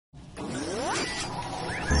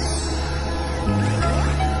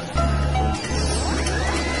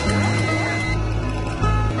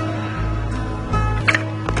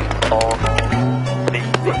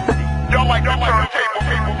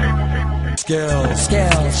Skills.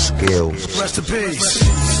 Rest in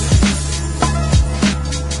peace.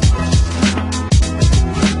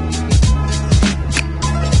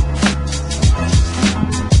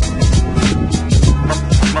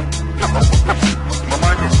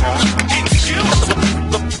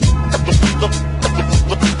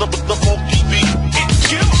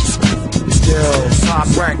 Top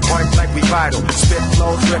rank, point blank, we vital. Spit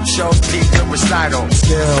flows, rip shows, deep in recital.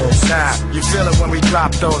 Skills. Nah, you feel it when we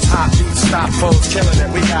drop those hot beats, stop foes, killing it.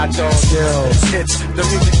 We got those Skills. It's the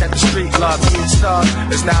music that the street love. Each star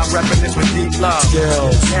is now repping this with deep love.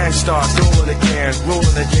 Skills. Gang star, do it again,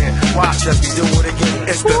 ruling again. Watch as we do it again.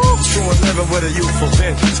 It's the true and living with a youthful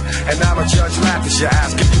vengeance. And I'm a judge Mathis, you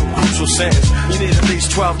ask if you a crucial sentence. You need at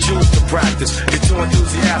least 12 Jews to practice. You're too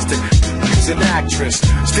enthusiastic. He's an actress,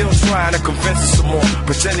 still trying to convince us some more.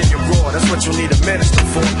 Pretending you're raw, that's what you need a minister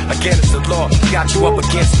for. Again, it's the law, got you up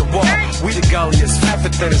against the wall. We the gulliest,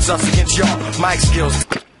 everything is us against y'all. Mic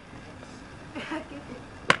skills.